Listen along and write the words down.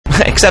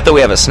Except that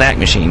we have a snack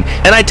machine.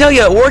 And I tell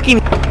you, working...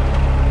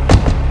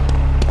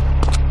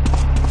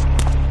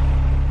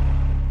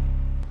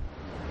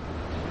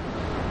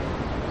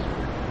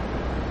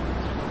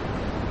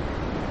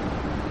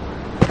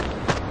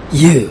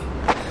 You.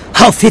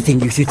 How fitting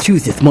you should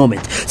choose this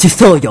moment to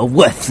show your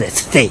worthless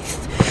faith.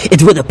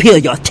 It would appear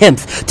your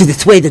attempts to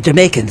dissuade the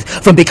Jamaicans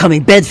from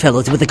becoming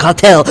bedfellows with the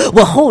cartel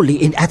were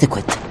wholly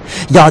inadequate.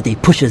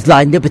 Yardie pushers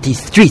line Liberty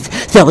streets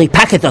selling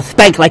packets of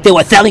spank like they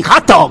were selling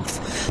hot dogs.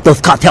 Those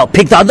cartel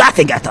pigs are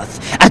laughing at us.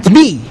 At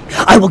me.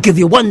 I will give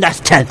you one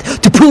last chance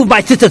to prove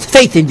my sister's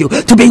faith in you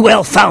to be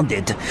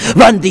well-founded.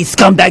 Run these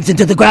scumbags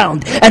into the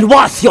ground and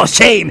wash your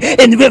shame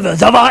in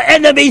rivers of our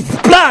enemies'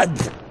 blood!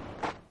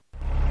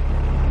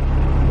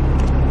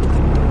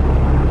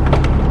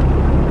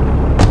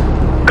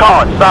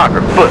 College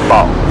soccer,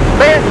 football.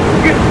 Man,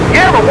 you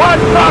ever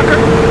watch soccer?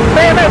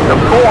 Man, that's a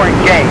boring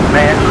game,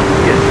 man.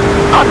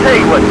 I'll tell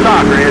you what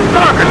soccer is.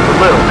 Soccer's for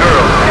little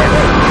girls, man.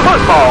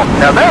 Football,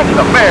 now that's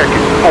an American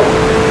sport.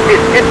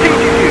 It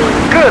teaches you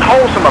good,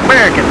 wholesome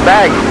American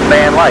values,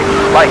 man,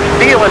 like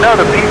stealing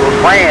other people's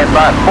land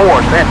by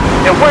force and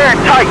wearing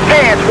tight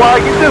pants while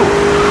you do it.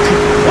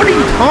 What are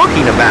you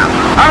talking about?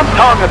 I'm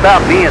talking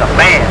about being a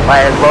man,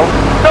 Laszlo.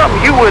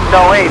 Something you wouldn't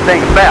know anything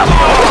about.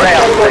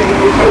 I'll tell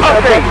you,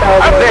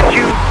 I bet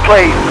you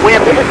play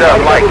wimpy stuff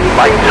like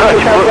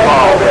touch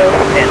football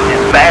and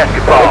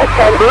basketball.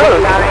 Look,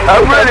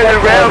 I'm running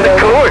around the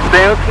court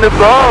bouncing the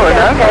ball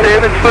and I'm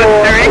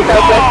 7'3".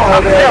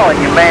 I'm telling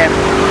you, man,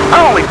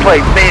 I only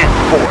play men's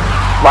sports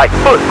like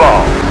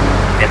football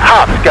and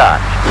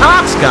hopscotch.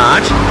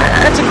 Hopscotch?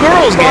 That's a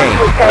girl's game.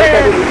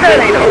 Man, that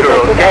ain't a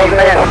girl's game,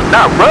 man.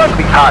 Not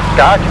rugby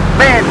hopscotch.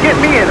 Man, get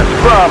me in a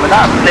scrum and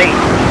I'm safe.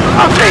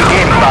 I'll take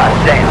anybody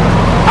down.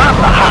 I'm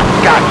the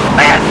hopscotch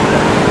master.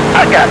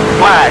 I got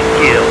fly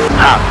skills in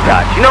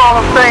hopscotch. You know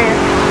what I'm saying?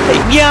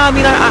 Yeah, I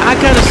mean, I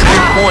kind of see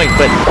your point,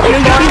 but you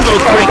know, you'd be a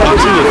little cranky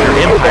too if your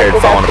empire had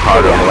fallen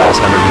apart over the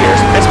last 100 years.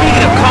 And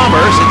speaking of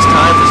commerce, it's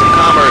time for some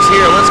commerce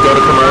here. Let's go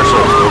to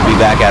commercials. We'll be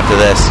back after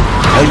this.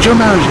 Has your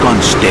marriage gone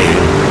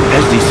stale?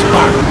 Has the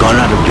spark gone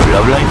out of your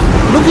love life?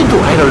 Looking to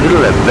add a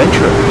little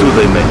adventure to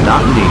the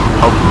monotony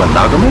of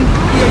monogamy?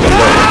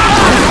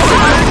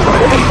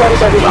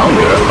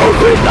 Founder of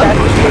the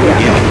Nando's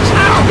Beginnings,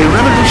 a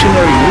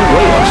revolutionary new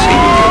way of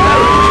saving your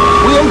marriage.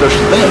 We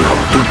understand how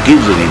 2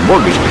 kids and a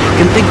mortgage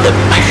can take the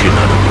passion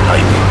out of your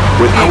life.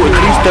 With our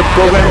 3-step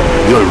program,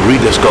 you'll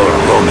rediscover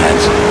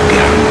romance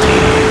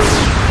guaranteed.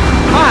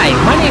 Hi,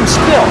 my name's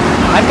Phil.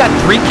 I've got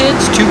 3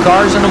 kids, 2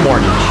 cars, and a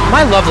mortgage.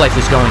 My love life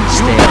is going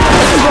stale. Then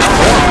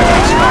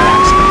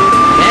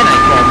I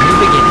called New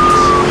Beginnings.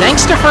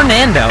 Thanks to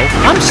Fernando,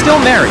 I'm still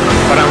married.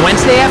 But on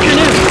Wednesday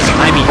afternoons,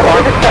 I meet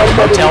Barbara at the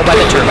hotel by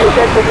the terminal.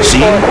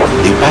 See?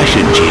 The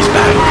passion she's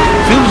back.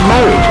 Phil's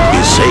marriage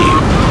is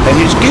saved, and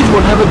his kids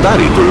will have a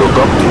daddy to look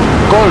up to.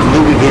 Call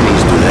New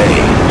Beginnings today.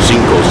 555-9292.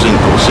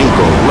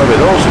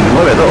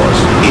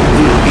 It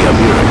will be a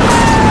miracle.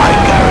 I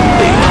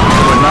guarantee.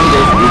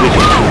 Fernando's New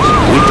Beginnings.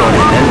 We turn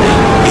an ending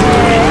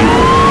into a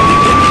new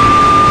beginning.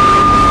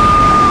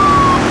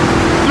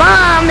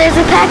 Mom,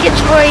 there's a package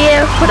for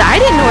you. But I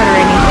didn't order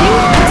anything.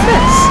 What's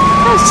this?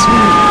 How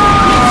sweet.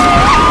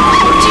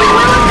 Gee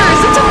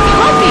willikers, it's a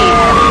puppy.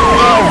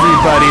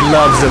 Everybody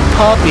loves a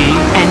puppy.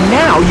 And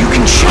now you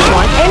can shop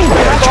on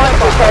anywhere.